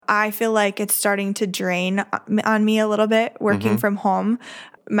I feel like it's starting to drain on me a little bit working from home.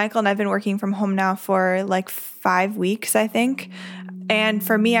 Michael and I've been working from home now for like 5 weeks, I think. And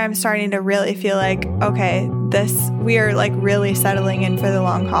for me, I'm starting to really feel like, okay, we are like really settling in for the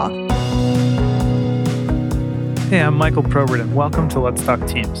long haul. Hey, I'm Michael Probert, and welcome to Let's Talk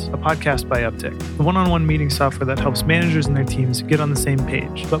Teams, a podcast by Uptick, the one-on-one meeting software that helps managers and their teams get on the same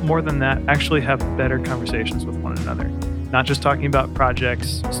page, but more than that, actually have better conversations with one another. Not just talking about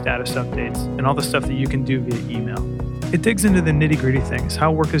projects, status updates, and all the stuff that you can do via email. It digs into the nitty-gritty things,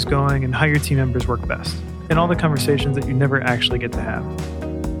 how work is going and how your team members work best, and all the conversations that you never actually get to have.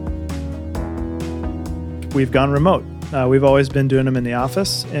 We've gone remote. We've always been doing them in the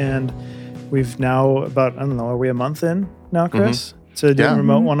office, and we've now are we a month in now, Chris? To doing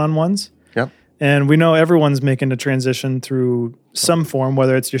remote one-on-ones? Yep. And we know everyone's making a transition through some form,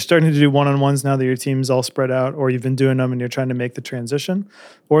 whether it's you're starting to do one-on-ones now that your team's all spread out, or you've been doing them and you're trying to make the transition,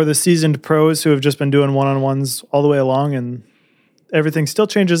 or the seasoned pros who have just been doing one-on-ones all the way along, and everything still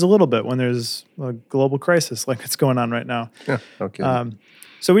changes a little bit when there's a global crisis like it's going on right now. Yeah, okay.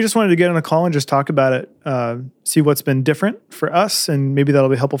 So we just wanted to get on a call and just talk about it, see what's been different for us, and maybe that'll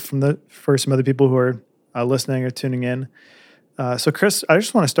be helpful for some other people who are listening or tuning in. So Chris, I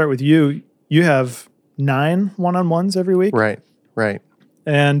just want to start with you. You have 9 one-on-ones every week. Right.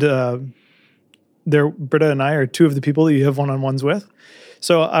 And Britta and I are 2 of the people that you have one-on-ones with.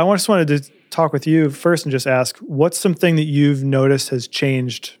 So I just wanted to talk with you first and just ask, what's something that you've noticed has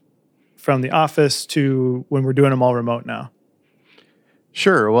changed from the office to when we're doing them all remote now?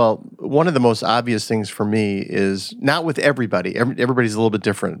 Sure. Well, one of the most obvious things for me is not with everybody. Everybody's a little bit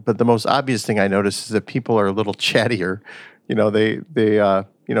different, but the most obvious thing I notice is that people are a little chattier. You know,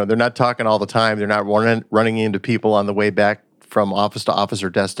 they're not talking all the time. They're not running into people on the way back from office to office or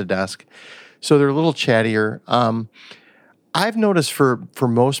desk to desk. So they're a little chattier. I've noticed for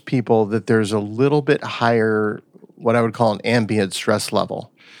most people that there's a little bit higher, what I would call an ambient stress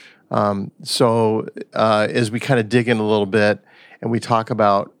level. So as we kind of dig in a little bit and we talk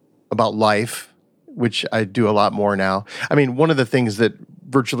about life, which I do a lot more now. I mean, one of the things that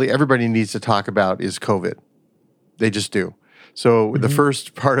virtually everybody needs to talk about is COVID. They just do. So the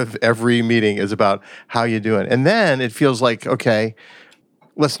first part of every meeting is about how you doing. And then it feels like, okay,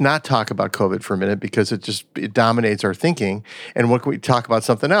 let's not talk about COVID for a minute because it dominates our thinking. And what can we talk about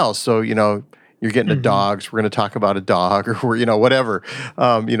something else? So, you're getting a dog, so we're going to talk about a dog or, whatever.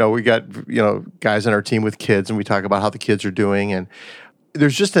 We got, guys on our team with kids and we talk about how the kids are doing. And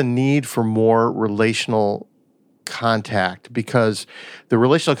there's just a need for more relational contact because the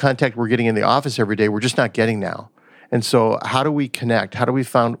relational contact we're getting in the office every day, we're just not getting now. And so how do we connect? How do we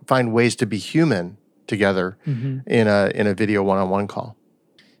find ways to be human together in a video one-on-one call?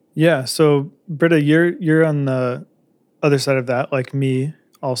 Yeah. So Britta, you're on the other side of that, like me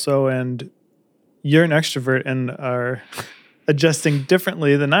also, and you're an extrovert and are adjusting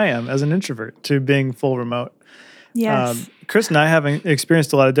differently than I am as an introvert to being full remote. Yes. Chris and I have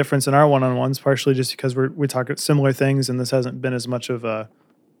experienced a lot of difference in our one-on-ones, partially just because we talk about similar things, and this hasn't been as much of a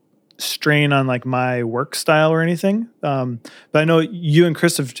strain on like my work style or anything. But I know you and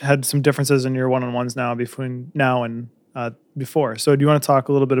Chris have had some differences in your one-on-ones now between now and before. So do you want to talk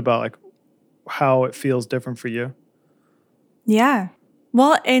a little bit about like how it feels different for you? Yeah.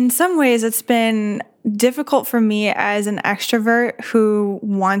 Well, in some ways it's been difficult for me as an extrovert who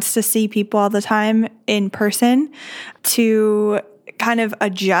wants to see people all the time in person to kind of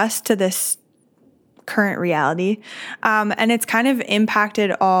adjust to this current reality. And it's kind of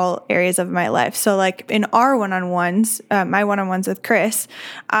impacted all areas of my life. So like in our one-on-ones, my one-on-ones with Chris,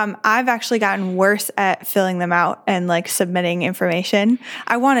 I've actually gotten worse at filling them out and like submitting information.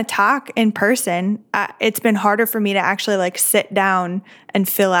 I want to talk in person. It's been harder for me to actually like sit down and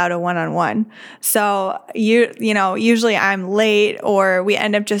fill out a one-on-one. So usually I'm late or we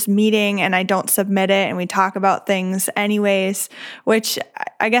end up just meeting and I don't submit it and we talk about things anyways, which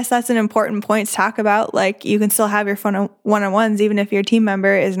I guess that's an important point to talk about. Like you can still have your fun one-on-ones even if your team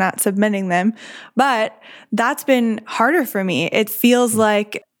member is not submitting them. But that's been harder for me. It feels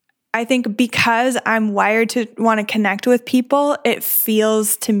like I think because I'm wired to want to connect with people, it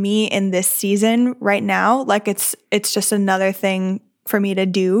feels to me in this season right now like it's just another thing for me to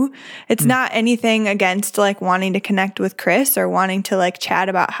do. It's not anything against like wanting to connect with Chris or wanting to like chat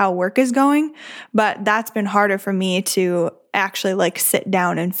about how work is going, but that's been harder for me to actually like sit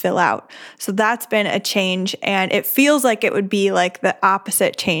down and fill out. So that's been a change, and it feels like it would be like the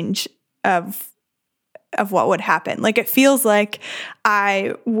opposite change of what would happen. Like it feels like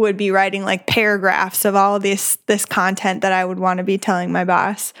I would be writing like paragraphs of all of this content that I would want to be telling my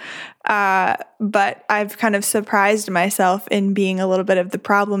boss. But I've kind of surprised myself in being a little bit of the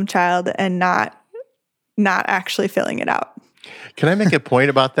problem child and not actually filling it out. Can I make a point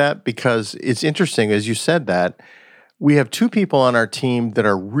about that? Because it's interesting, as you said that, we have two people on our team that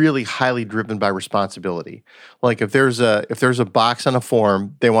are really highly driven by responsibility. Like if there's a box on a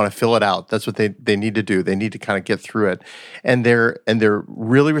form, they want to fill it out. That's what they need to do. They need to kind of get through it. And they're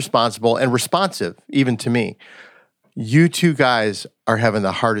really responsible and responsive, even to me. You two guys are having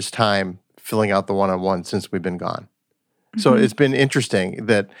the hardest time filling out the one-on-one since we've been gone. So it's been interesting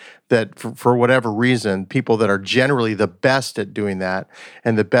that for whatever reason, people that are generally the best at doing that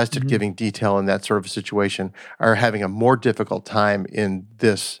and the best at giving detail in that sort of situation are having a more difficult time in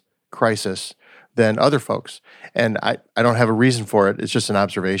this crisis than other folks. And I don't have a reason for it. It's just an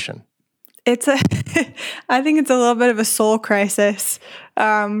observation. I think it's a little bit of a soul crisis.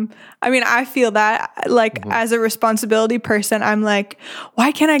 I feel that as a responsibility person, I'm like,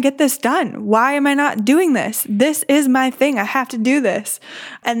 why can't I get this done? Why am I not doing this? This is my thing. I have to do this.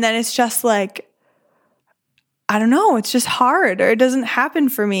 And then it's just like, I don't know. It's just hard or it doesn't happen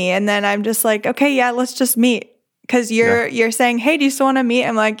for me. And then I'm just like, okay, yeah, let's just meet. Cause you're saying, hey, do you still want to meet?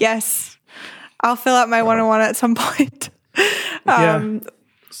 I'm like, yes, I'll fill out my one-on-one at some point.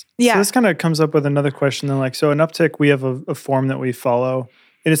 So this kind of comes up with another question then, so in Uptick, we have a form that we follow.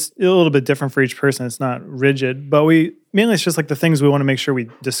 It's a little bit different for each person. It's not rigid, but mainly it's just the things we want to make sure we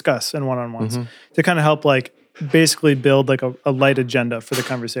discuss in one-on-ones to kind of help basically build a light agenda for the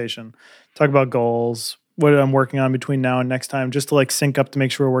conversation. Talk about goals, what I'm working on between now and next time, just to sync up to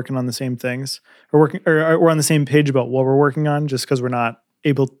make sure we're working on the same things or we're on the same page about what we're working on, just because we're not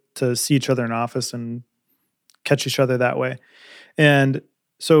able to see each other in office and catch each other that way. And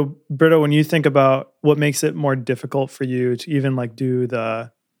so, Britta, when you think about what makes it more difficult for you to even do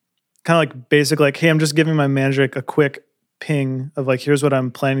the kind of basic, hey, I'm just giving my manager a quick ping of here's what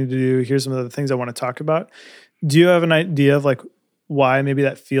I'm planning to do. Here's some of the things I want to talk about. Do you have an idea of why maybe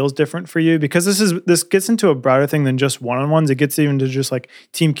that feels different for you? Because this gets into a broader thing than just one-on-ones. It gets even to just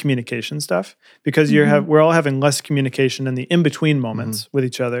team communication stuff, because we're all having less communication in the in-between moments with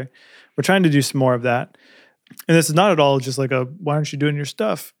each other. We're trying to do some more of that. And this is not at all just why aren't you doing your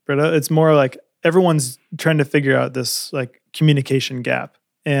stuff, Britta? It's more everyone's trying to figure out this communication gap.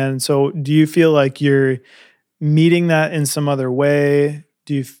 And so do you feel you're meeting that in some other way?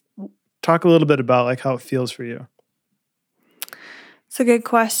 Do you talk a little bit about how it feels for you? It's a good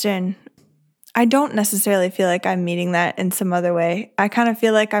question. I don't necessarily feel like I'm meeting that in some other way. I kind of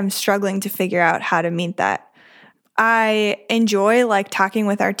feel like I'm struggling to figure out how to meet that. I enjoy talking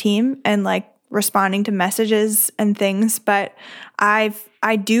with our team and responding to messages and things, but I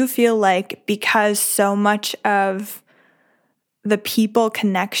do feel because so much of the people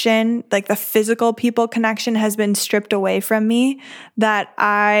connection, the physical people connection, has been stripped away from me, that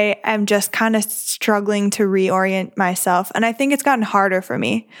I am just kind of struggling to reorient myself. And I think it's gotten harder for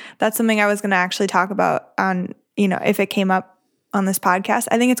me. That's something I was going to actually talk about on, if it came up on this podcast.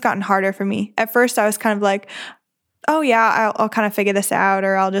 I think it's gotten harder for me. At first I was kind of oh yeah, I'll kind of figure this out,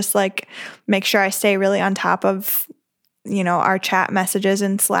 or I'll just make sure I stay really on top of, our chat messages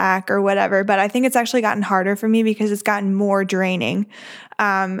in Slack or whatever. But I think it's actually gotten harder for me because it's gotten more draining,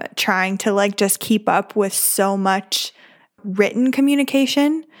 trying to just keep up with so much written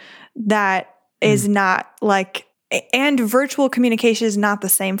communication that is not and virtual communication is not the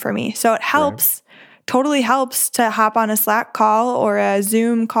same for me. So it helps. Right. Totally helps to hop on a Slack call or a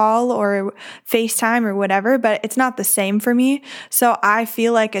Zoom call or FaceTime or whatever, but it's not the same for me. So I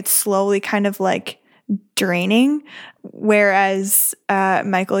feel it's slowly kind of draining. Whereas,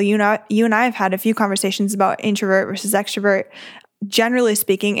 Michael, you and I have had a few conversations about introvert versus extrovert. Generally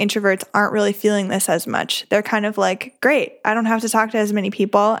speaking, introverts aren't really feeling this as much. They're kind of great, I don't have to talk to as many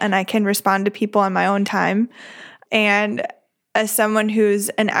people and I can respond to people on my own time. And as someone who's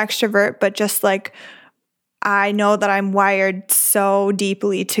an extrovert, but just I know that I'm wired so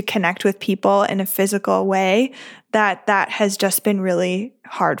deeply to connect with people in a physical way that has just been really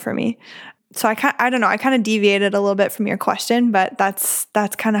hard for me. So I don't know, I kind of deviated a little bit from your question, but that's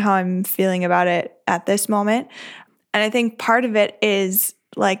kind of how I'm feeling about it at this moment. And I think part of it is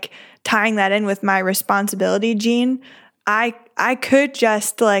tying that in with my responsibility gene. I could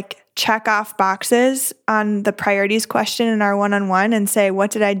just check off boxes on the priorities question in our one-on-one and say,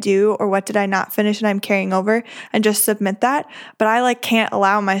 what did I do or what did I not finish and I'm carrying over, and just submit that. But I can't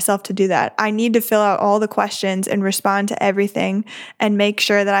allow myself to do that. I need to fill out all the questions and respond to everything and make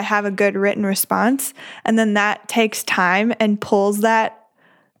sure that I have a good written response. And then that takes time and pulls that,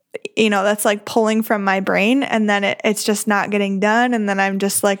 that's pulling from my brain, and then it's just not getting done. And then I'm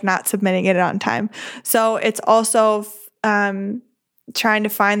just not submitting it on time. So it's also, trying to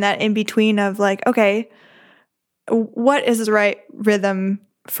find that in between of like, okay, what is the right rhythm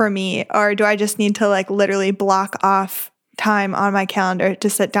for me? Or do I just need to like literally block off time on my calendar to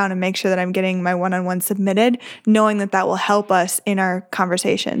sit down and make sure that I'm getting my one-on-one submitted, knowing that that will help us in our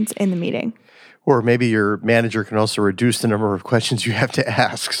conversations in the meeting? Or maybe your manager can also reduce the number of questions you have to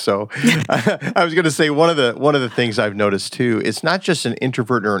ask. So I was going to say one of the things I've noticed too, it's not just an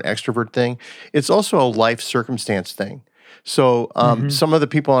introvert or an extrovert thing. It's also a life circumstance thing. So some of the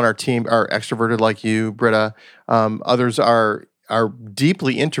people on our team are extroverted like you, Britta. Others are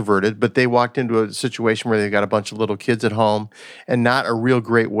deeply introverted, but they walked into a situation where they've got a bunch of little kids at home and not a real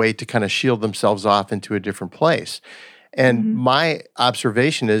great way to kind of shield themselves off into a different place. And my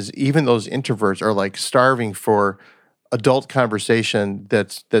observation is even those introverts are like starving for adult conversation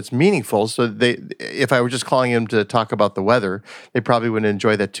that's meaningful. So if I were just calling them to talk about the weather, they probably wouldn't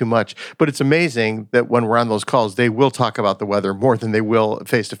enjoy that too much. But it's amazing that when we're on those calls, they will talk about the weather more than they will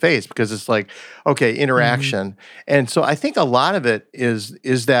face to face, because it's like, okay, interaction. And so I think a lot of it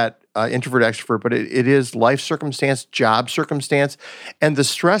is that introvert extrovert, but it is life circumstance, job circumstance, and the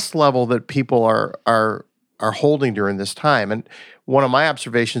stress level that people are holding during this time. And one of my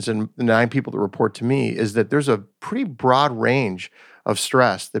observations in the 9 people that report to me is that there's a pretty broad range of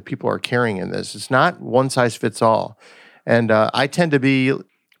stress that people are carrying in this. It's not one size fits all. And I tend to be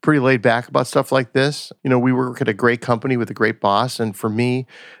pretty laid back about stuff like this. You know, we work at a great company with a great boss. And for me,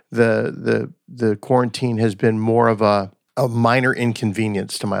 the quarantine has been more of a minor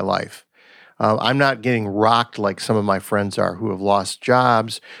inconvenience to my life. I'm not getting rocked like some of my friends are who have lost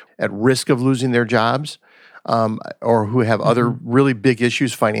jobs, at risk of losing their jobs. Or who have other really big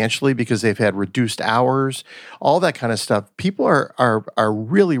issues financially because they've had reduced hours, all that kind of stuff. People are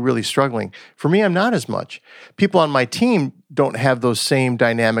really, really struggling. For me, I'm not as much. People on my team don't have those same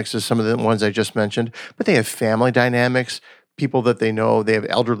dynamics as some of the ones I just mentioned, but they have family dynamics, people that they know, they have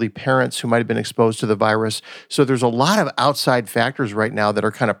elderly parents who might have been exposed to the virus. So there's a lot of outside factors right now that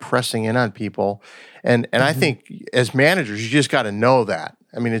are kind of pressing in on people. And I think as managers, you just got to know that.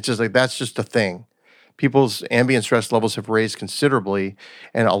 I mean, it's just like, that's just a thing. People's ambient stress levels have raised considerably,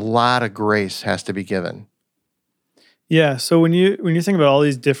 and a lot of grace has to be given. Yeah. So when you think about all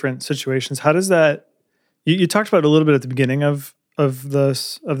these different situations, how does that? You talked about it a little bit at the beginning of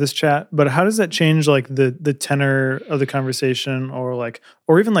this chat, but how does that change like the tenor of the conversation,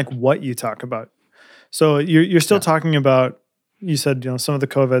 or even like what you talk about? So you're still talking about. You said, some of the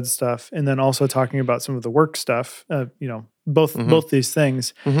COVID stuff, and then also talking about some of the work stuff. Both these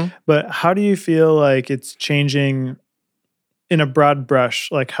things. But how do you feel like it's changing in a broad brush,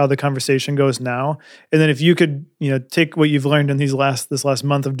 like how the conversation goes now? And then if you could, take what you've learned in this last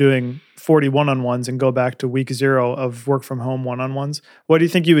month of doing 40 one-on-ones and go back to week 0 of work from home one-on-ones, what do you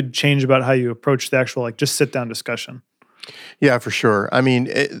think you would change about how you approach the actual just sit down discussion? Yeah, for sure. I mean,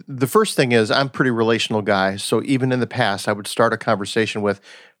 the first thing is I'm a pretty relational guy. So even in the past, I would start a conversation with,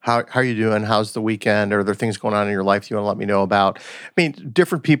 how are you doing? How's the weekend? Are there things going on in your life you want to let me know about? I mean,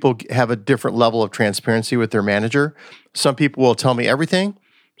 different people have a different level of transparency with their manager. Some people will tell me everything.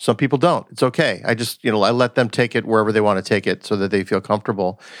 Some people don't. It's okay. I just, I let them take it wherever they want to take it so that they feel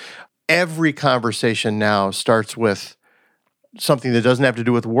comfortable. Every conversation now starts with something that doesn't have to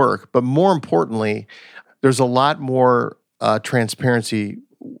do with work, but more importantly, there's a lot more transparency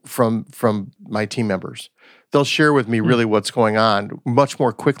from my team members. They'll share with me really what's going on much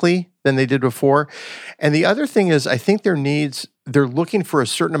more quickly than they did before. And the other thing is, I think they're looking for a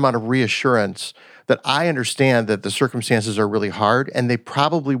certain amount of reassurance that I understand that the circumstances are really hard and they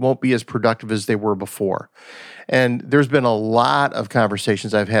probably won't be as productive as they were before. And there's been a lot of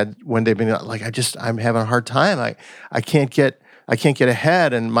conversations I've had when they've been like, I'm having a hard time. I can't get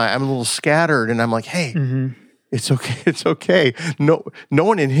ahead, and I'm a little scattered. And I'm like, hey, it's okay. It's okay. No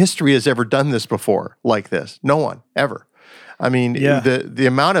one in history has ever done this before like this. No one ever. I mean, the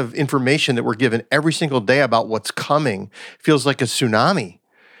amount of information that we're given every single day about what's coming feels like a tsunami.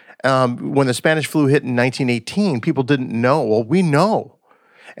 When the Spanish flu hit in 1918, people didn't know. Well, we know.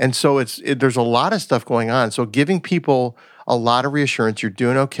 And so there's a lot of stuff going on. So giving people a lot of reassurance, you're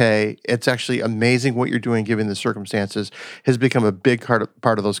doing okay. It's actually amazing what you're doing given the circumstances has become a big part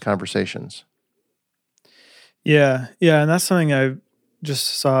of those conversations. Yeah. And that's something I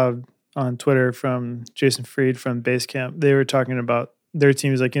just saw on Twitter from Jason Fried from Basecamp. They were talking about their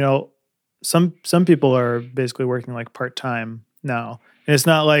team is like, some people are basically working like part-time now. And it's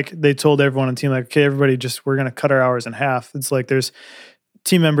not like they told everyone on the team, like, okay, everybody we're going to cut our hours in half. It's like there's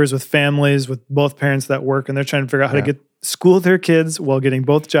team members with families with both parents that work, and they're trying to figure out how to get school their kids while getting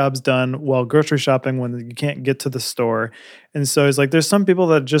both jobs done, while grocery shopping when you can't get to the store. And so it's like there's some people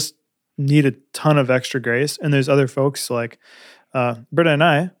that just need a ton of extra grace, and there's other folks like Britta and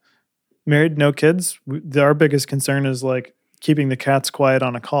I, married, no kids. Our biggest concern is like keeping the cats quiet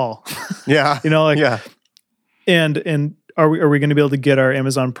on a call. Yeah. Yeah. And are we going to be able to get our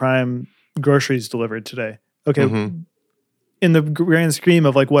Amazon Prime groceries delivered today? Okay. Mm-hmm. In the grand scheme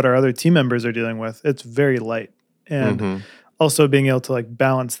of like what our other team members are dealing with, it's very light. And also being able to like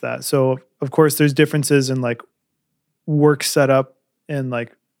balance that. So of course there's differences in like work setup and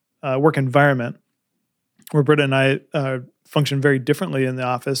like work environment where Britta and I function very differently in the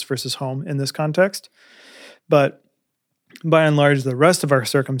office versus home in this context. But by and large, the rest of our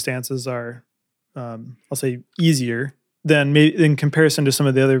circumstances are, I'll say, easier than maybe in comparison to some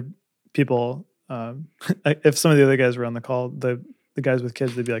of the other people. If some of the other guys were on the call, the guys with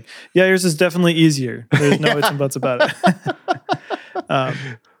kids, they'd be like, yeah, yours is definitely easier. There's no ifs and buts about it.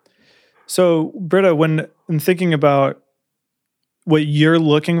 So Britta, when I'm thinking about what you're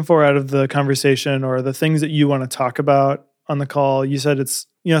looking for out of the conversation or the things that you want to talk about on the call, you said it's,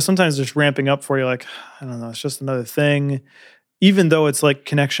 sometimes just ramping up for you, like, I don't know, it's just another thing. Even though it's like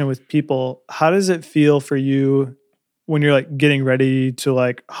connection with people, how does it feel for you when you're like getting ready to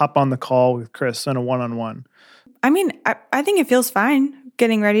like hop on the call with Chris on a one-on-one? I mean, I think it feels fine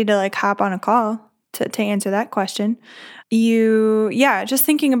getting ready to like hop on a call to answer that question. Just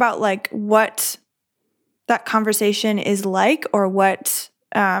thinking about like what that conversation is like or what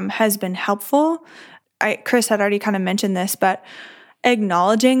has been helpful. Chris had already kind of mentioned this, but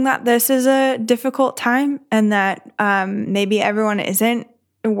acknowledging that this is a difficult time and that maybe everyone isn't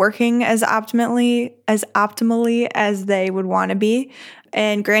working as optimally as they would want to be.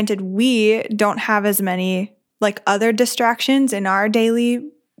 And granted, we don't have as many like other distractions in our daily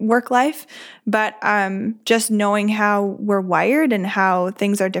work life, but just knowing how we're wired and how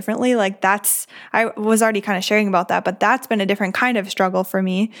things are differently, like I was already kind of sharing about that, but that's been a different kind of struggle for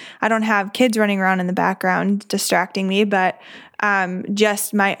me. I don't have kids running around in the background distracting me, but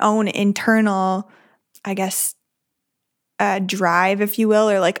just my own internal, I guess, drive, if you will,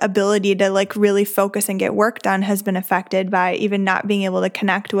 or like ability to like really focus and get work done has been affected by even not being able to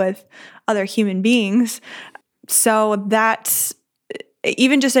connect with other human beings. So that's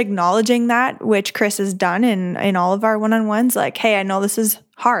even just acknowledging that, which Chris has done in all of our one-on-ones, like, hey, I know this is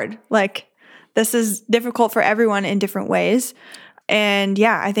hard. Like, this is difficult for everyone in different ways. And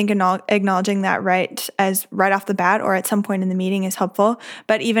yeah, I think acknowledging that right off the bat or at some point in the meeting is helpful.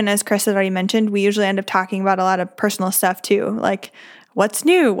 But even as Chris had already mentioned, we usually end up talking about a lot of personal stuff too. Like, what's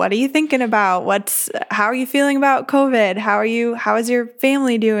new? What are you thinking about? How are you feeling about COVID? How is your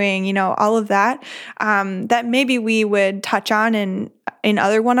family doing? All of that, that maybe we would touch on in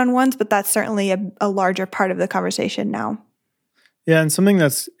other one-on-ones, but that's certainly a larger part of the conversation now. Yeah. And something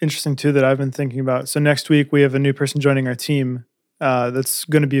that's interesting too, that I've been thinking about. So next week we have a new person joining our team, that's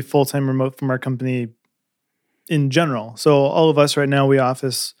going to be full-time remote from our company in general. So all of us right now, we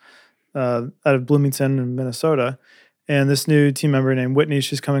office, out of Bloomington in Minnesota. And this new team member named Whitney,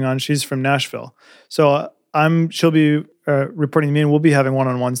 she's coming on. She's from Nashville. So she'll be reporting to me, and we'll be having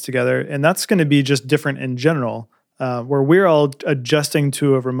one-on-ones together. And that's going to be just different in general, where we're all adjusting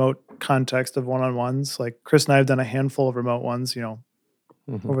to a remote context of one-on-ones. Like Chris and I have done a handful of remote ones,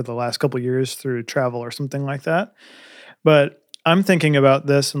 over the last couple of years through travel or something like that. But I'm thinking about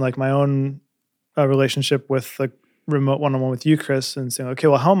this and like my own relationship with the remote one-on-one with you, Chris, and saying, okay,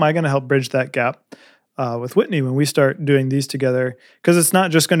 well, how am I going to help bridge that gap with Whitney when we start doing these together? Because it's not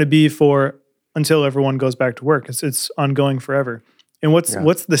just going to be until everyone goes back to work. It's ongoing forever. And what's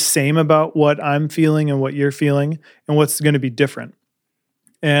the same about what I'm feeling and what you're feeling, and what's going to be different?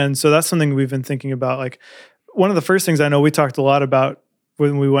 And so that's something we've been thinking about. Like one of the first things I know we talked a lot about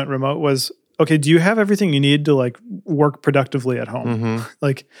when we went remote was, okay, do you have everything you need to like work productively at home? Mm-hmm.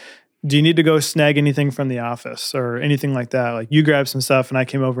 Like, do you need to go snag anything from the office or anything like that? Like you grabbed some stuff and I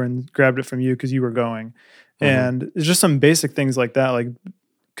came over and grabbed it from you because you were going. Mm-hmm. And it's just some basic things like that. Like,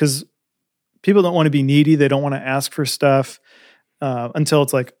 because people don't want to be needy. They don't want to ask for stuff until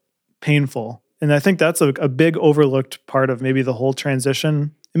it's like painful. And I think that's a big overlooked part of maybe the whole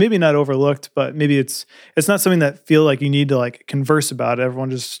transition. And maybe not overlooked, but maybe it's not something that feel like you need to like converse about.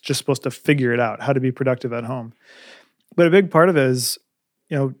 Everyone's just supposed to figure it out, how to be productive at home. But a big part of it is,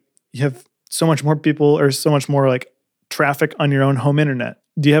 you have so much more people or so much more like traffic on your own home internet.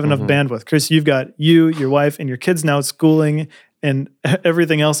 Do you have enough bandwidth? Chris, you've got your wife, and your kids now schooling and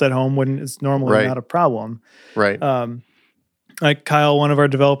everything else at home when it's normally not a problem. Right. Like Kyle, one of our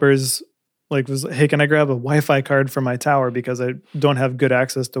developers, like was, hey, can I grab a Wi-Fi card for my tower because I don't have good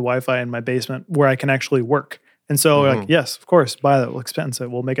access to Wi-Fi in my basement where I can actually work? And so like, yes, of course, buy that, we'll expense it,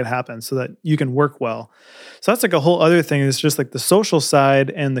 we'll make it happen so that you can work well. So that's like a whole other thing. It's just like the social side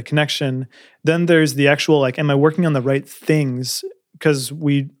and the connection. Then there's the actual, like, am I working on the right things? Because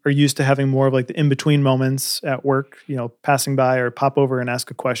we are used to having more of like the in-between moments at work, passing by or pop over and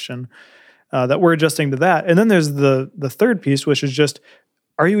ask a question, that we're adjusting to that. And then there's the third piece, which is just,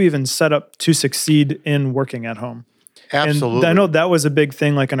 are you even set up to succeed in working at home? Absolutely. And I know that was a big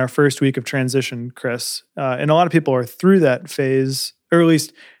thing, like in our first week of transition, Chris. And a lot of people are through that phase, or at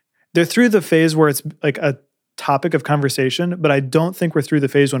least they're through the phase where it's like a topic of conversation, but I don't think we're through the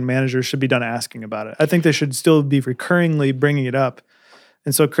phase when managers should be done asking about it. I think they should still be recurringly bringing it up.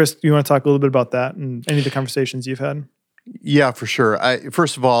 And so, Chris, you want to talk a little bit about that and any of the conversations you've had? Yeah, for sure.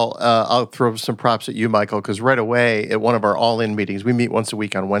 First of all, I'll throw some props at you, Michael, because right away at one of our all-in meetings, we meet once a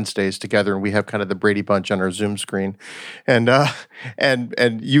week on Wednesdays together, and we have kind of the Brady Bunch on our Zoom screen. And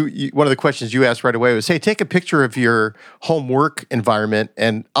you one of the questions you asked right away was, hey, take a picture of your home work environment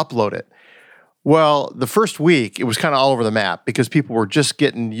and upload it. Well, the first week, it was kind of all over the map because people were just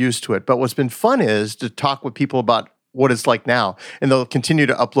getting used to it. But what's been fun is to talk with people about what it's like now, and they'll continue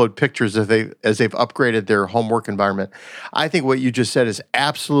to upload pictures as they've upgraded their homework environment. I think what you just said is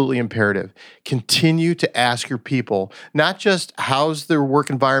absolutely imperative. Continue to ask your people, not just how's their work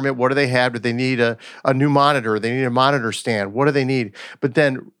environment, what do they have, do they need a new monitor, they need a monitor stand, what do they need? But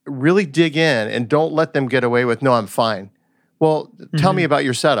then really dig in and don't let them get away with, no, I'm fine. Well, tell me about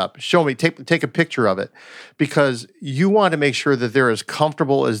your setup. Show me, take a picture of it, because you want to make sure that they're as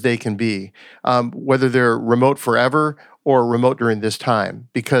comfortable as they can be, whether they're remote forever or remote during this time.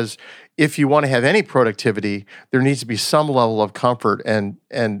 Because if you want to have any productivity, there needs to be some level of comfort and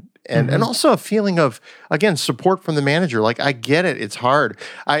also a feeling of, again, support from the manager. Like, I get it, it's hard.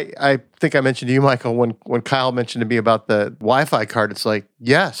 I think I mentioned to you, Michael, when Kyle mentioned to me about the Wi-Fi card, it's like,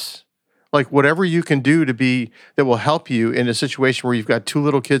 yes. Like, whatever you can do that will help you in a situation where you've got two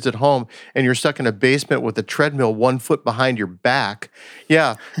little kids at home and you're stuck in a basement with a treadmill 1 foot behind your back.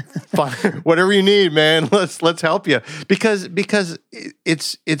 Yeah, fine. Whatever you need, man. Let's help you, because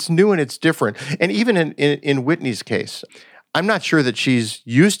it's new and it's different. And even in Whitney's case, I'm not sure that she's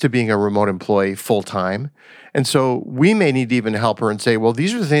used to being a remote employee full time. And so we may need to even help her and say, well,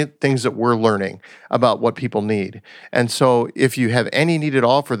 these are the things that we're learning about what people need. And so if you have any need at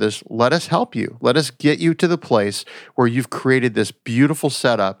all for this, let us help you. Let us get you to the place where you've created this beautiful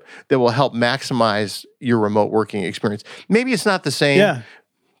setup that will help maximize your remote working experience. Maybe it's not the same,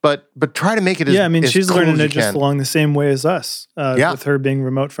 but try to make it as she's cool learning as it you just can. along the same way as us, with her being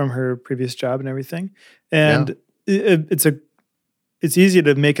remote from her previous job and everything. And it's easy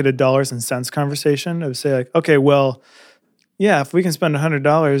to make it a dollars and cents conversation of say like, okay, well, yeah, if we can spend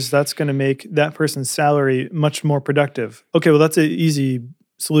 $100, that's going to make that person's salary much more productive. Okay, well, that's an easy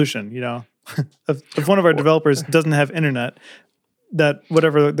solution. If one of our developers doesn't have internet, that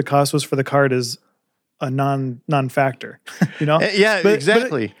whatever the cost was for the card is a non-factor. Yeah,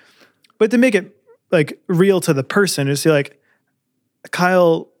 exactly. But to make it like real to the person, is like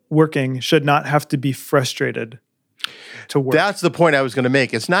Kyle working should not have to be frustrated to work. That's the point I was going to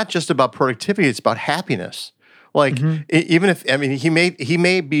make. It's not just about productivity; it's about happiness. Like, even if, he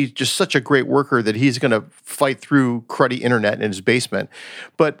may be just such a great worker that he's going to fight through cruddy internet in his basement,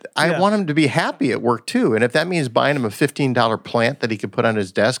 but I want him to be happy at work too. And if that means buying him a $15 plant that he can put on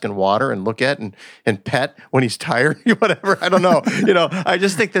his desk and water and look at and pet when he's tired, whatever, I don't know. I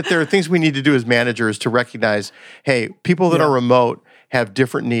just think that there are things we need to do as managers to recognize, hey, people that are remote have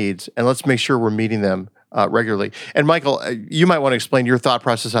different needs, and let's make sure we're meeting them regularly. And Michael, you might want to explain your thought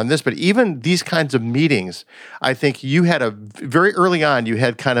process on this, but even these kinds of meetings, I think you had very early on, you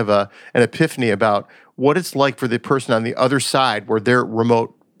had kind of an epiphany about what it's like for the person on the other side where they're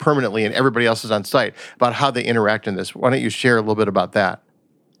remote permanently and everybody else is on site, about how they interact in this. Why don't you share a little bit about that?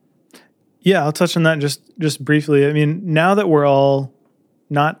 Yeah, I'll touch on that just briefly. Now that we're all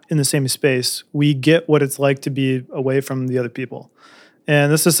not in the same space, we get what it's like to be away from the other people.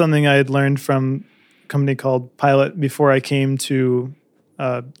 And this is something I had learned from company called Pilot before I came to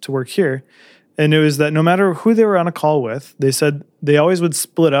work here. And it was that no matter who they were on a call with, they said they always would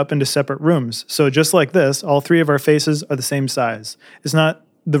split up into separate rooms. So just like this, all three of our faces are the same size. It's not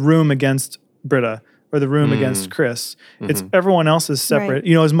the room against Britta or the room against Chris. It's everyone else is separate,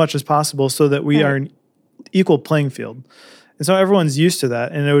 as much as possible so that we are an equal playing field. And so everyone's used to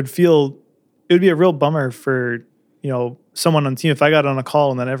that. And it would be a real bummer for, someone on the team if I got on a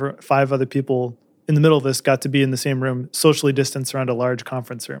call and then 5 other people in the middle of this got to be in the same room, socially distanced around a large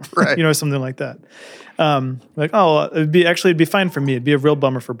conference room, right. Something like that. It'd be fine for me. It'd be a real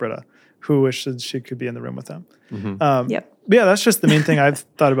bummer for Britta, who wishes she could be in the room with them. Yep. But yeah, that's just the main thing I've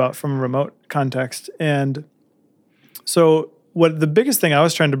thought about from a remote context. And So what the biggest thing I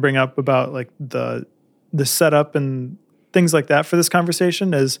was trying to bring up about like the setup and things like that for this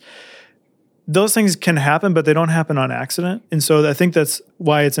conversation is those things can happen, but they don't happen on accident. And so I think that's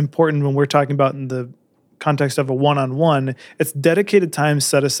why it's important when we're talking about in the context of a one-on-one, it's dedicated time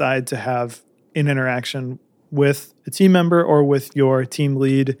set aside to have an interaction with a team member or with your team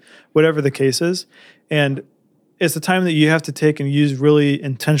lead, whatever the case is. And it's a time that you have to take and use really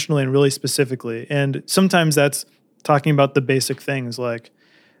intentionally and really specifically. And sometimes that's talking about the basic things like,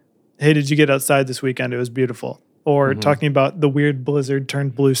 hey, did you get outside this weekend? It was beautiful. Or talking about the weird blizzard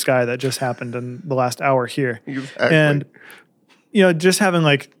turned blue sky that just happened in the last hour here. Exactly. And, you know, just having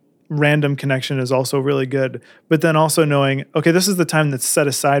like random connection is also really good. But then also knowing, okay, this is the time that's set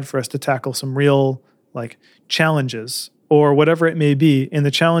aside for us to tackle some real like challenges or whatever it may be. And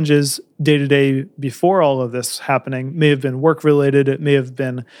the challenges day to day before all of this happening may have been work related. It may have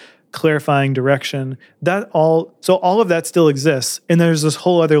been clarifying direction, so all of that still exists. And there's this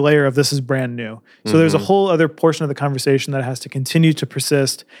whole other layer of this is brand new. So there's a whole other portion of the conversation that has to continue to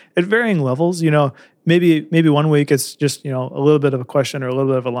persist at varying levels. You know, maybe 1 week it's just, you know, a little bit of a question or a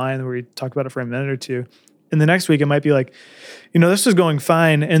little bit of a line where we talk about it for a minute or two. And the next week it might be like, you know, this is going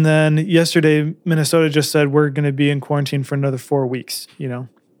fine. And then yesterday, Minnesota just said we're going to be in quarantine for another 4 weeks, you know,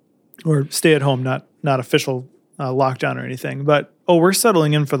 or stay at home, not official lockdown or anything, but we're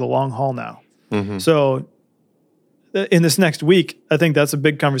settling in for the long haul now. So in this next week, I think that's a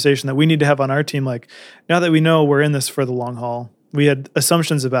big conversation that we need to have on our team. Like, now that we know we're in this for the long haul, we had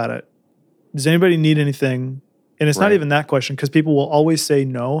assumptions about it. Does anybody need anything? And it's not even that question, because people will always say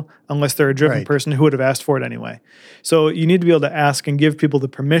no unless they're a driven person who would have asked for it anyway. So you need to be able to ask and give people the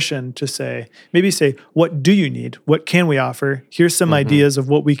permission to say, what do you need? What can we offer? Here's some ideas of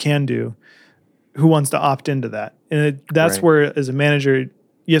what we can do. Who wants to opt into that? And that's where, as a manager,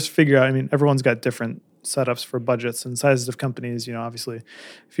 you have to figure out, I mean, everyone's got different setups for budgets and sizes of companies. You know, obviously,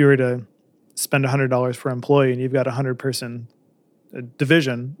 if you were to spend $100 per employee and you've got a 100-person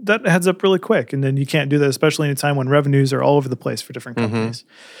division, that adds up really quick. And then you can't do that, especially in a time when revenues are all over the place for different companies.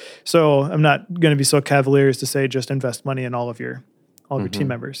 So I'm not going to be so cavalier as to say just invest money in all of your team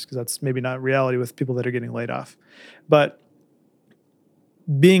members, because that's maybe not reality with people that are getting laid off. But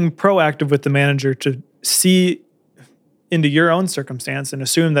being proactive with the manager to see into your own circumstance and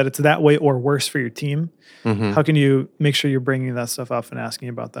assume that it's that way or worse for your team. How can you make sure you're bringing that stuff up and asking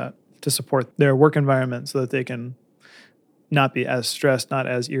about that to support their work environment so that they can not be as stressed, not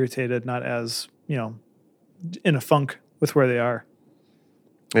as irritated, not as, you know, in a funk with where they are?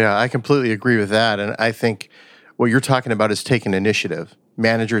 Yeah, I completely agree with that. And I think what you're talking about is taking initiative.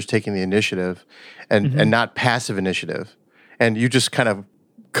 Managers taking the initiative and not passive initiative. And you just kind of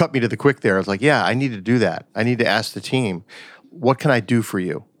cut me to the quick there. I was like, yeah, I need to do that. I need to ask the team, what can I do for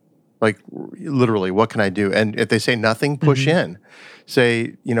you? Like, literally, what can I do? And if they say nothing, push in.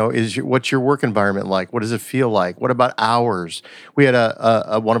 Say, you know, what's your work environment like? What does it feel like? What about hours? We had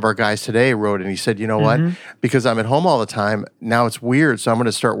one of our guys today wrote, and he said, you know what? Because I'm at home all the time, now it's weird, so I'm going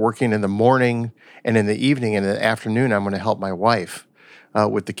to start working in the morning and in the evening, and in the afternoon, I'm going to help my wife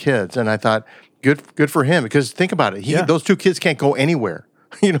with the kids. And I thought, good for him, because think about it. Those two kids can't go anywhere.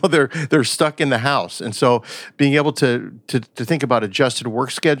 You know, they're stuck in the house. And so being able to think about adjusted work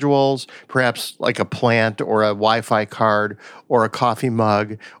schedules, perhaps like a plant or a Wi-Fi card or a coffee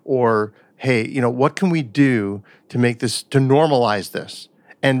mug, or, hey, you know, what can we do to make this, to normalize this?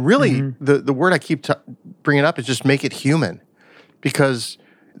 And really, the word I keep bringing up is just make it human, because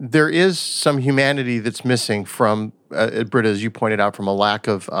there is some humanity that's missing from, Britta, as you pointed out, from a lack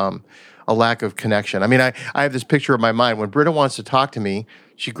of connection. I mean, I have this picture of my mind. When Britta wants to talk to me,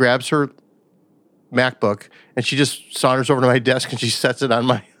 she grabs her MacBook and she just saunters over to my desk and she sets it on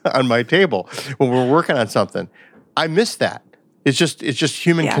my table when we're working on something. I miss that. It's just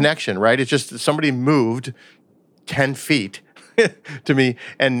human connection, right? It's just somebody moved 10 feet to me,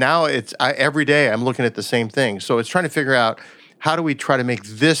 and now every day I'm looking at the same thing. So it's trying to figure out, how do we try to make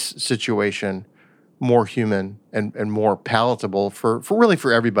this situation more human and more palatable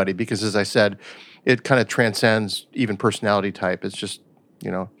for everybody? Because, as I said, it kind of transcends even personality type. It's just, you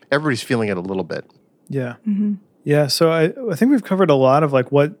know, everybody's feeling it a little bit. Yeah. Yeah. So I think we've covered a lot of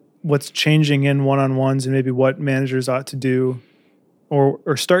like what's changing in one-on-ones and maybe what managers ought to do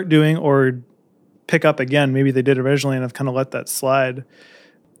or start doing or pick up again. Maybe they did originally and have kind of let that slide.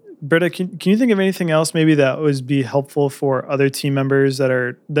 Britta, can you think of anything else maybe that would be helpful for other team members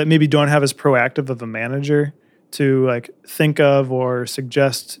that maybe don't have as proactive of a manager to like think of or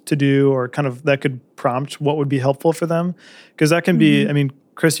suggest to do, or kind of that could prompt what would be helpful for them? Because that can be, I mean,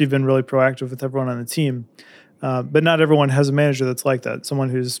 Chris, you've been really proactive with everyone on the team, but not everyone has a manager that's like that. Someone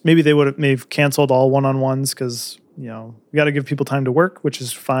who's maybe they may have canceled all one-on-ones because we got to give people time to work, which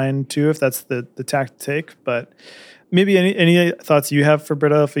is fine too, if that's the tack to take. But maybe any thoughts you have for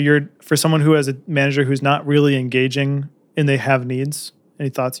Britta, for someone who has a manager who's not really engaging and they have needs, any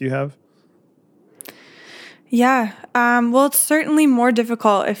thoughts you have? Yeah. Well, it's certainly more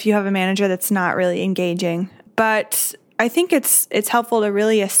difficult if you have a manager that's not really engaging, but I think it's helpful to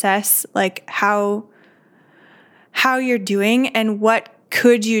really assess like how you're doing and what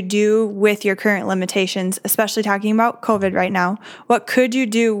could you do with your current limitations, especially talking about COVID right now. What could you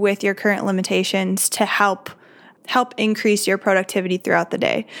do with your current limitations to help increase your productivity throughout the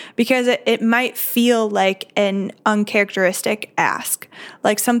day? Because it might feel like an uncharacteristic ask.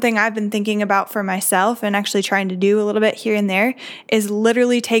 Like something I've been thinking about for myself and actually trying to do a little bit here and there is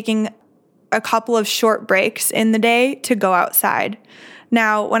literally taking a couple of short breaks in the day to go outside.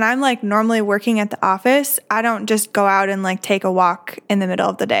 Now, when I'm like normally working at the office, I don't just go out and like take a walk in the middle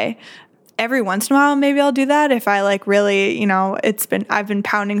of the day. Every once in a while, maybe I'll do that if I like really, I've been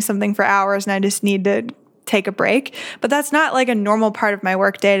pounding something for hours and I just need to take a break. But that's not like a normal part of my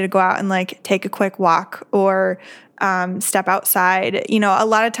work day to go out and like take a quick walk or step outside. A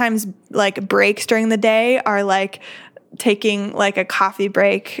lot of times like breaks during the day are like taking like a coffee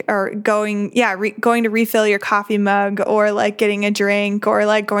break or going to refill your coffee mug or like getting a drink or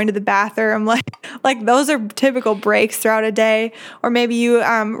like going to the bathroom. Like those are typical breaks throughout a day. Or maybe you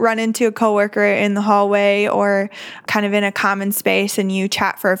run into a coworker in the hallway or kind of in a common space and you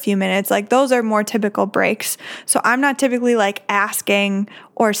chat for a few minutes. Like those are more typical breaks. So I'm not typically like asking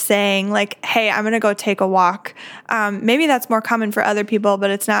or saying like, hey, I'm going to go take a walk. Maybe that's more common for other people, but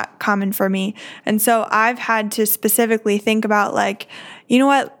it's not common for me. And so I've had to specifically think about like, you know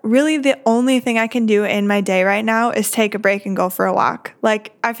what, really the only thing I can do in my day right now is take a break and go for a walk.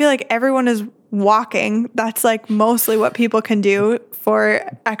 Like, I feel like everyone is walking. That's like mostly what people can do for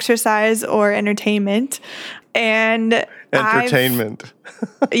exercise or entertainment. And entertainment.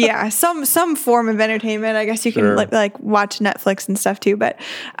 Yeah, some form of entertainment. I guess you can like watch Netflix and stuff too. But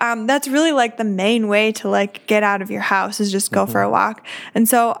that's really like the main way to like get out of your house is just go for a walk. And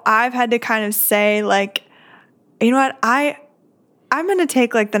so I've had to kind of say like, you know what, I'm going to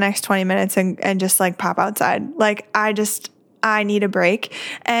take like the next 20 minutes and just like pop outside. Like I need a break.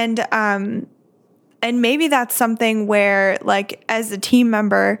 And maybe that's something where, like, as a team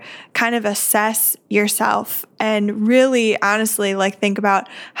member, kind of assess yourself and really honestly, like, think about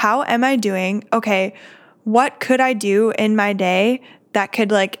how am I doing? Okay, what could I do in my day that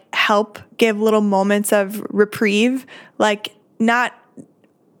could, like, help give little moments of reprieve? Like, no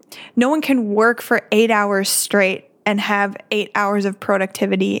one can work for 8 hours straight and have 8 hours of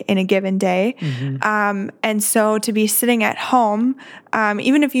productivity in a given day. Mm-hmm. And so to be sitting at home,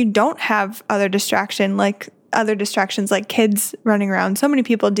 even if you don't have other distractions like kids running around, so many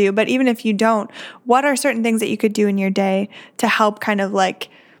people do, but even if you don't, what are certain things that you could do in your day to help kind of like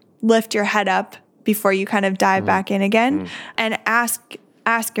lift your head up before you kind of dive back in again? And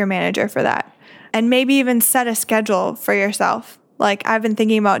ask your manager for that. And maybe even set a schedule for yourself. Like, I've been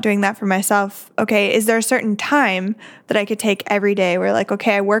thinking about doing that for myself. Okay, is there a certain time that I could take every day where, like,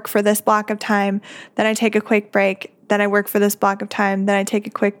 okay, I work for this block of time, then I take a quick break, then I work for this block of time, then I take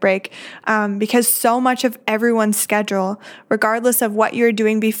a quick break. Because so much of everyone's schedule, regardless of what you're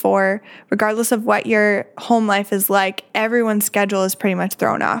doing before, regardless of what your home life is like, everyone's schedule is pretty much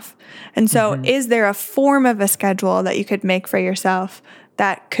thrown off. And so is there a form of a schedule that you could make for yourself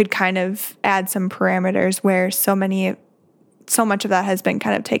that could kind of add some parameters where so much of that has been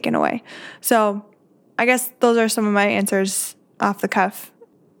kind of taken away? So I guess those are some of my answers off the cuff.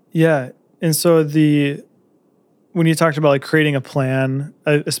 Yeah. And so when you talked about like creating a plan,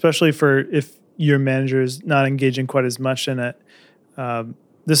 especially for if your manager is not engaging quite as much in it,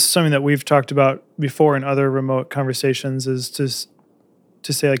 this is something that we've talked about before in other remote conversations, is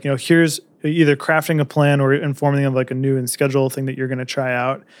to say like, here's either crafting a plan or informing them of like a new and schedule thing that you're going to try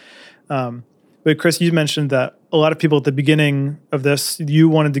out. But Chris, you mentioned that a lot of people at the beginning of this, you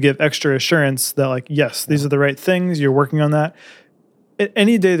wanted to give extra assurance that like, yes, these are the right things. You're working on that. At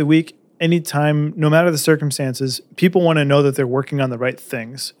any day of the week, anytime, no matter the circumstances, people want to know that they're working on the right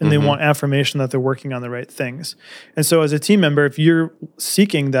things, and they want affirmation that they're working on the right things. And so as a team member, if you're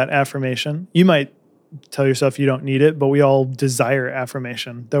seeking that affirmation, you might tell yourself you don't need it, but we all desire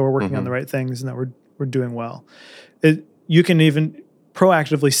affirmation that we're working on the right things and that we're doing well. You can even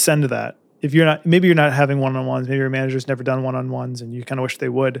proactively send that. If maybe you're not having one-on-ones, maybe your manager's never done one-on-ones and you kind of wish they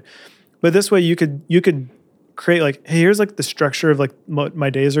would. But this way you could create like, hey, here's like the structure of like what my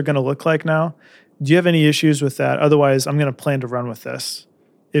days are going to look like now. Do you have any issues with that? Otherwise, I'm going to plan to run with this.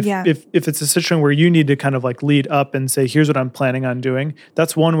 If it's a situation where you need to kind of like lead up and say, here's what I'm planning on doing,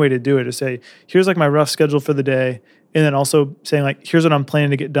 that's one way to do it, is say, here's like my rough schedule for the day. And then also saying like, here's what I'm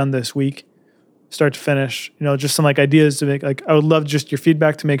planning to get done this week, start to finish, just some like ideas to make, like, I would love just your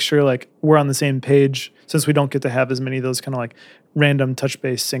feedback to make sure like we're on the same page, since we don't get to have as many of those kind of like random touch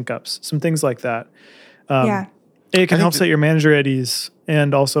base sync ups, some things like that. It can help set your manager at ease.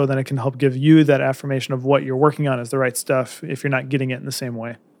 And also then it can help give you that affirmation of what you're working on is the right stuff if you're not getting it in the same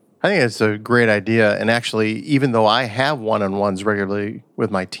way. I think it's a great idea. And actually, even though I have one-on-ones regularly with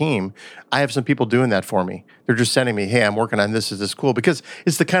my team, I have some people doing that for me. They're just sending me, hey, I'm working on this. Is this cool? Because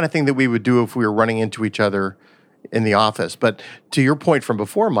it's the kind of thing that we would do if we were running into each other in the office. But to your point from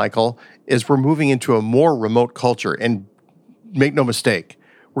before, Michael, is we're moving into a more remote culture. And make no mistake,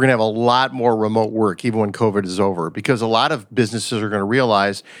 we're going to have a lot more remote work even when COVID is over, because a lot of businesses are going to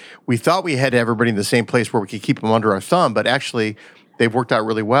realize we thought we had everybody in the same place where we could keep them under our thumb, but actually they've worked out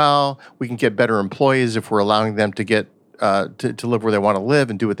really well. We can get better employees if we're allowing them to get to live where they want to live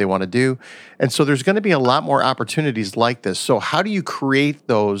and do what they want to do. And so there's going to be a lot more opportunities like this. So how do you create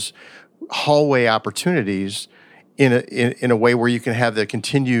those hallway opportunities in a way where you can have the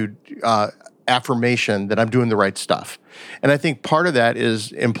continued affirmation that I'm doing the right stuff? And I think part of that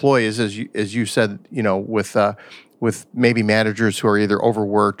is employees, as you said, with maybe managers who are either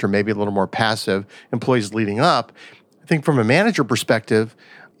overworked or maybe a little more passive, employees leading up. I think from a manager perspective,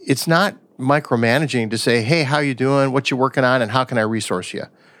 it's not micromanaging to say, hey, how you doing? What you working on? And how can I resource you?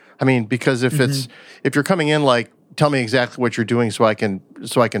 I mean, because if you're coming in like, tell me exactly what you're doing so I can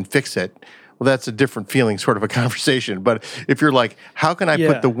fix it. Well, that's a different feeling, sort of a conversation. But if you're like, how can I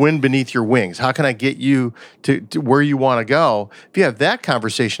put the wind beneath your wings? How can I get you to where you want to go? If you have that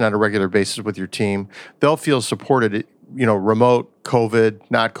conversation on a regular basis with your team, they'll feel supported, remote, COVID,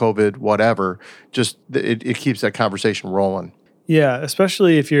 not COVID, whatever. Just it keeps that conversation rolling. Yeah,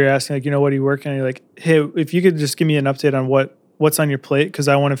 especially if you're asking, like, what are you working on? You're like, hey, if you could just give me an update on what's on your plate, because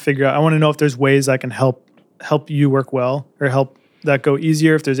I want to know if there's ways I can help you work well or help that go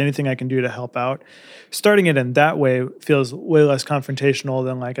easier, if there's anything I can do to help out. Starting it in that way feels way less confrontational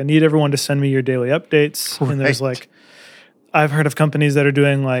than like, I need everyone to send me your daily updates. Right. And there's like, I've heard of companies that are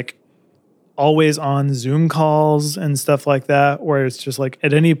doing like always on Zoom calls and stuff like that, where it's just like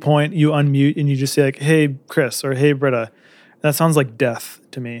at any point you unmute and you just say like, hey, Chris, or hey, Britta. That sounds like death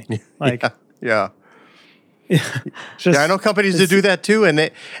to me. Like, yeah. I know companies that do that too,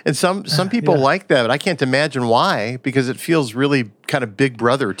 and some people like that, but I can't imagine why, because it feels really kind of Big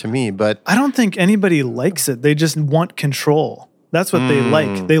Brother to me. But I don't think anybody likes it. They just want control. That's what they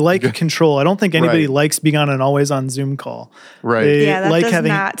like. They like control. I don't think anybody likes being on an always on Zoom call. Right. That like does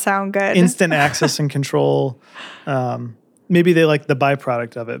not sound good. Instant access and control. Maybe they like the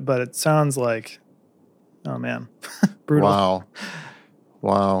byproduct of it, but it sounds like, oh man, brutal.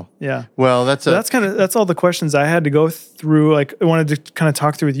 Wow. Yeah. Well, that's all the questions I had to go through. Like, I wanted to kind of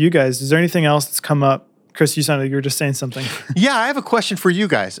talk through with you guys. Is there anything else that's come up? Chris, you sounded like you were just saying something. Yeah, I have a question for you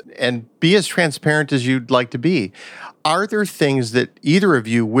guys, and be as transparent as you'd like to be. Are there things that either of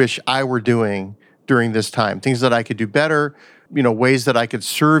you wish I were doing during this time? Things that I could do better, ways that I could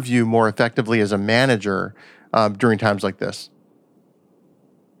serve you more effectively as a manager during times like this?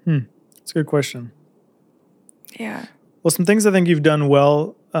 That's a good question. Yeah. Well, some things I think you've done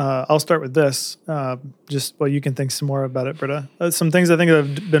well. I'll start with this. You can think some more about it, Britta. Some things I think that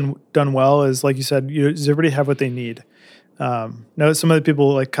have been done well is, like you said, does everybody have what they need? Now, some other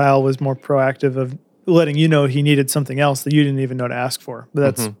people, like Kyle, was more proactive of letting you know he needed something else that you didn't even know to ask for.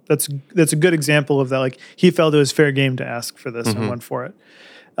 But that's a good example of that. Like, he felt it was fair game to ask for this and went for it.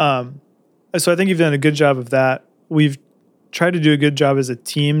 So I think you've done a good job of that. We've tried to do a good job as a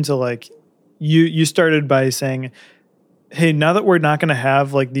team to like. You started by saying, hey, now that we're not going to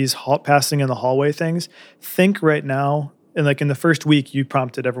have like these passing in the hallway things, think right now, and like in the first week, you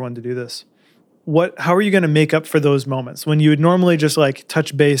prompted everyone to do this. How are you going to make up for those moments when you would normally just like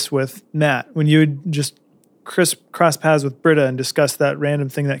touch base with Matt, when you would just cross paths with Britta and discuss that random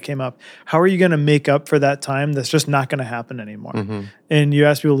thing that came up? How are you going to make up for that time that's just not going to happen anymore? And you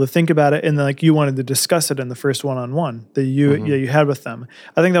asked people to think about it, and then like you wanted to discuss it in the first one-on-one that you had with them.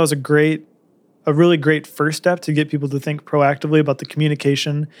 I think that was a really great first step to get people to think proactively about the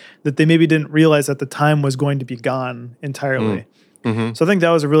communication that they maybe didn't realize at the time was going to be gone entirely. So I think that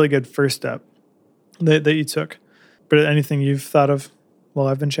was a really good first step that you took. But anything you've thought of while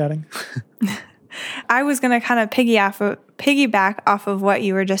I've been chatting? I was going to kind of piggyback off of what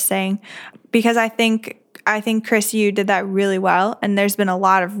you were just saying, because I think Chris, you did that really well. And there's been a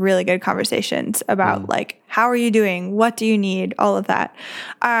lot of really good conversations about like How are you doing? What do you need? All of that.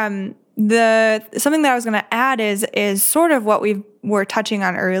 Something that I was going to add is sort of what we were touching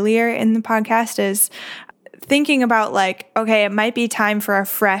on earlier in the podcast is thinking about like, okay, it might be time for a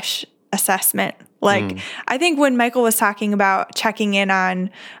fresh assessment. Like, I think when Michael was talking about checking in on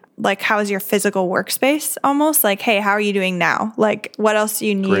like, how is your physical workspace almost like, hey, how are you doing now? Like, what else do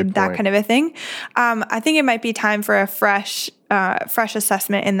you need? That kind of a thing. I think it might be time for a fresh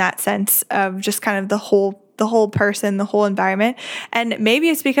assessment in that sense of just kind of the whole person, the whole environment. And maybe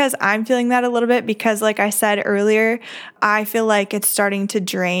it's because I'm feeling that a little bit because like I said earlier, I feel like it's starting to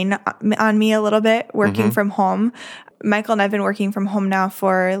drain on me a little bit working from home. Michael and I've been working from home now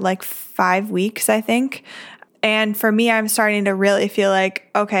for like 5 weeks, I think. And for me, I'm starting to really feel like,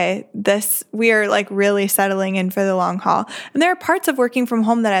 okay, we are like really settling in for the long haul. And there are parts of working from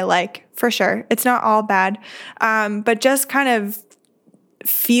home that I like, for sure. It's not all bad. But just kind of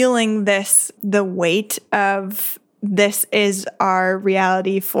feeling the weight of this is our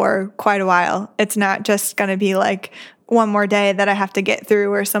reality for quite a while. It's not just going to be like one more day that I have to get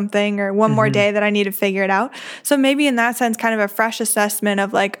through or something, or one more day that I need to figure it out. So maybe in that sense, kind of a fresh assessment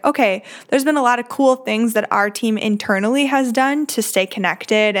of like, okay, there's been a lot of cool things that our team internally has done to stay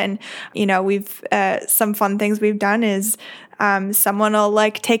connected. And, we've, some fun things we've done is, someone will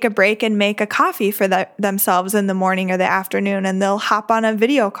like take a break and make a coffee for themselves in the morning or the afternoon, and they'll hop on a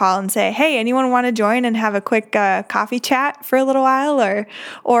video call and say, hey, anyone want to join and have a quick coffee chat for a little while,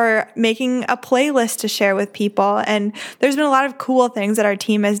 or making a playlist to share with people. And there's been a lot of cool things that our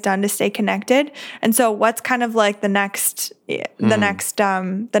team has done to stay connected. And so what's kind of like the next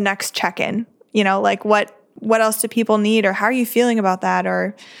check-in, like what else do people need, or how are you feeling about that?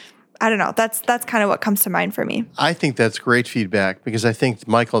 Or I don't know. That's kind of what comes to mind for me. I think that's great feedback because I think,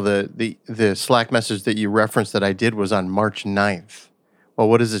 Michael, the Slack message that you referenced that I did was on March 9th. Well,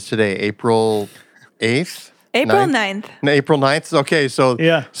 what is it today? April 8th? April 9th. April 9th? Okay, so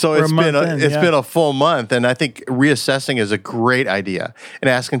it's been a full month, and I think reassessing is a great idea. And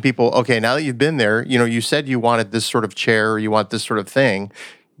asking people, okay, now that you've been there, you said you wanted this sort of chair, or you want this sort of thing.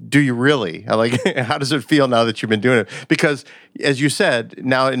 Do you really? Like, how does it feel now that you've been doing it? Because, as you said,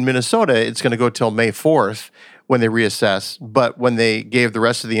 now in Minnesota, it's going to go till May 4th when they reassess. But when they gave the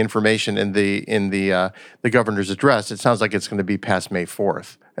rest of the information in the governor's address, it sounds like it's going to be past May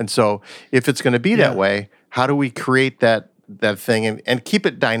 4th. And so, if it's going to be that way, how do we create that thing and keep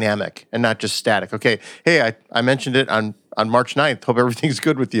it dynamic and not just static? Okay, hey, I mentioned it on March 9th. Hope everything's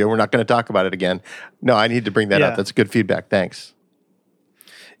good with you. We're not going to talk about it again. No, I need to bring that up. That's good feedback. Thanks.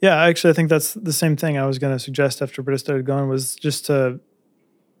 Yeah, actually, I think that's the same thing I was going to suggest after Britta started going, was just an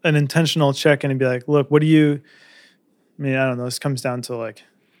intentional check-in and be like, look, what do you, I don't know, this comes down to like,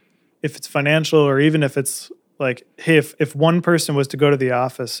 if it's financial, or even if it's like, hey, if one person was to go to the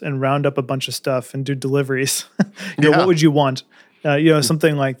office and round up a bunch of stuff and do deliveries, what would you want?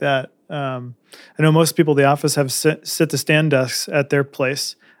 Something like that. I know most people at the office have sit-to-stand desks at their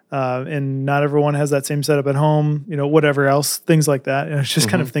place. And not everyone has that same setup at home, whatever else, things like that. And it's just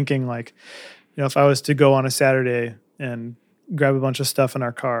kind of thinking like, if I was to go on a Saturday and grab a bunch of stuff in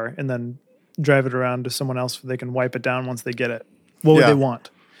our car and then drive it around to someone else so they can wipe it down once they get it, what would they want?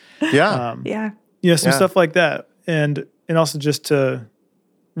 Yeah. Some stuff like that. And also just to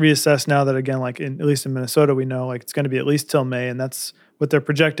reassess now that, again, like at least in Minnesota, we know like it's going to be at least till May, and that's what they're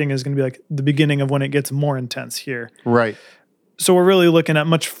projecting is going to be like the beginning of when it gets more intense here. Right. So we're really looking at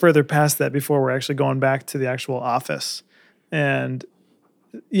much further past that before we're actually going back to the actual office. And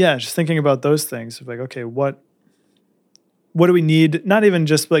just thinking about those things of like, okay, what do we need? Not even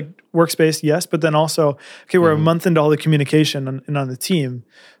just like workspace, yes, but then also, okay, we're a month into all the communication on the team.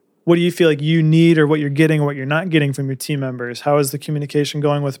 What do you feel like you need, or what you're getting or what you're not getting from your team members? How is the communication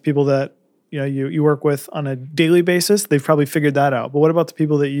going with people that you work with on a daily basis? They've probably figured that out. But what about the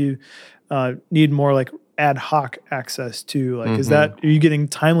people that you need more like ad hoc access to? Like, are you getting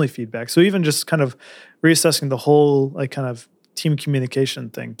timely feedback? So even just kind of reassessing the whole like kind of team communication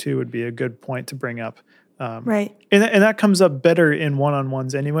thing too would be a good point to bring up. Right. And that comes up better in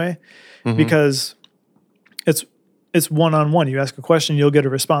one-on-ones anyway, because it's one-on-one. You ask a question, you'll get a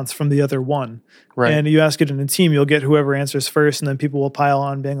response from the other one. Right. And you ask it in a team, you'll get whoever answers first, and then people will pile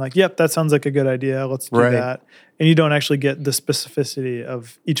on being like, yep, that sounds like a good idea. Let's do that. And you don't actually get the specificity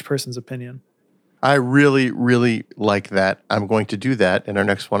of each person's opinion. I really, really like that. I'm going to do that in our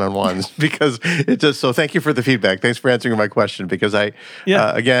next one-on-ones because it just, so thank you for the feedback. Thanks for answering my question, because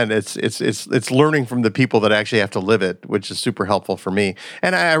again, it's learning from the people that actually have to live it, which is super helpful for me.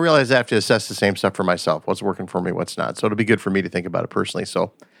 And I realize I have to assess the same stuff for myself. What's working for me, what's not. So it'll be good for me to think about it personally.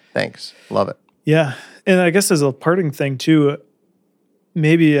 So thanks. Love it. Yeah. And I guess as a parting thing too,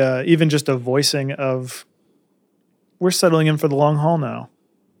 maybe even just a voicing of we're settling in for the long haul now.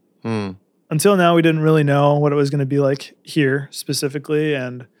 Hmm. Until now, we didn't really know what it was going to be like here specifically.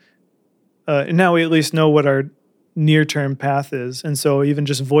 And now we at least know what our near-term path is. And so even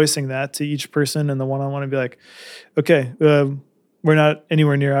just voicing that to each person in the one-on-one and be like, okay, we're not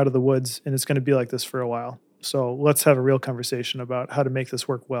anywhere near out of the woods, and it's going to be like this for a while. So let's have a real conversation about how to make this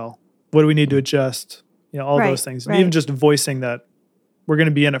work well. What do we need to adjust? All those things. And even just voicing that we're going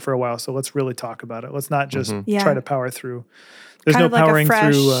to be in it for a while, so let's really talk about it. Let's not just try to power through. There's no powering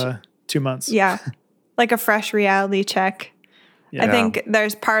through 2 months. Yeah, like a fresh reality check. Yeah. I think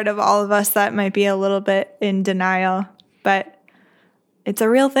there's part of all of us that might be a little bit in denial, but it's a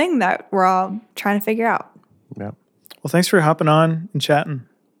real thing that we're all trying to figure out. Yeah. Well, thanks for hopping on and chatting.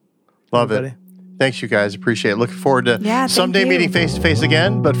 Love it. Thanks, you guys. Appreciate it. Looking forward to someday meeting face-to-face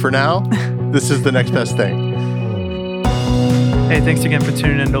again, but for now, this is the next best thing. Hey, thanks again for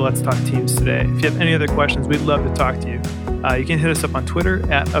tuning in to Let's Talk Teams today. If you have any other questions, we'd love to talk to you. You can hit us up on Twitter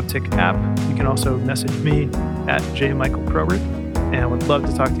 @UptickApp. You can also message me @JMichaelProbert, and would love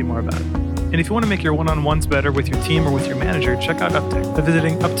to talk to you more about it. And if you want to make your one-on-ones better with your team or with your manager, check out Uptick by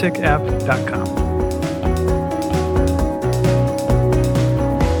visiting uptickapp.com.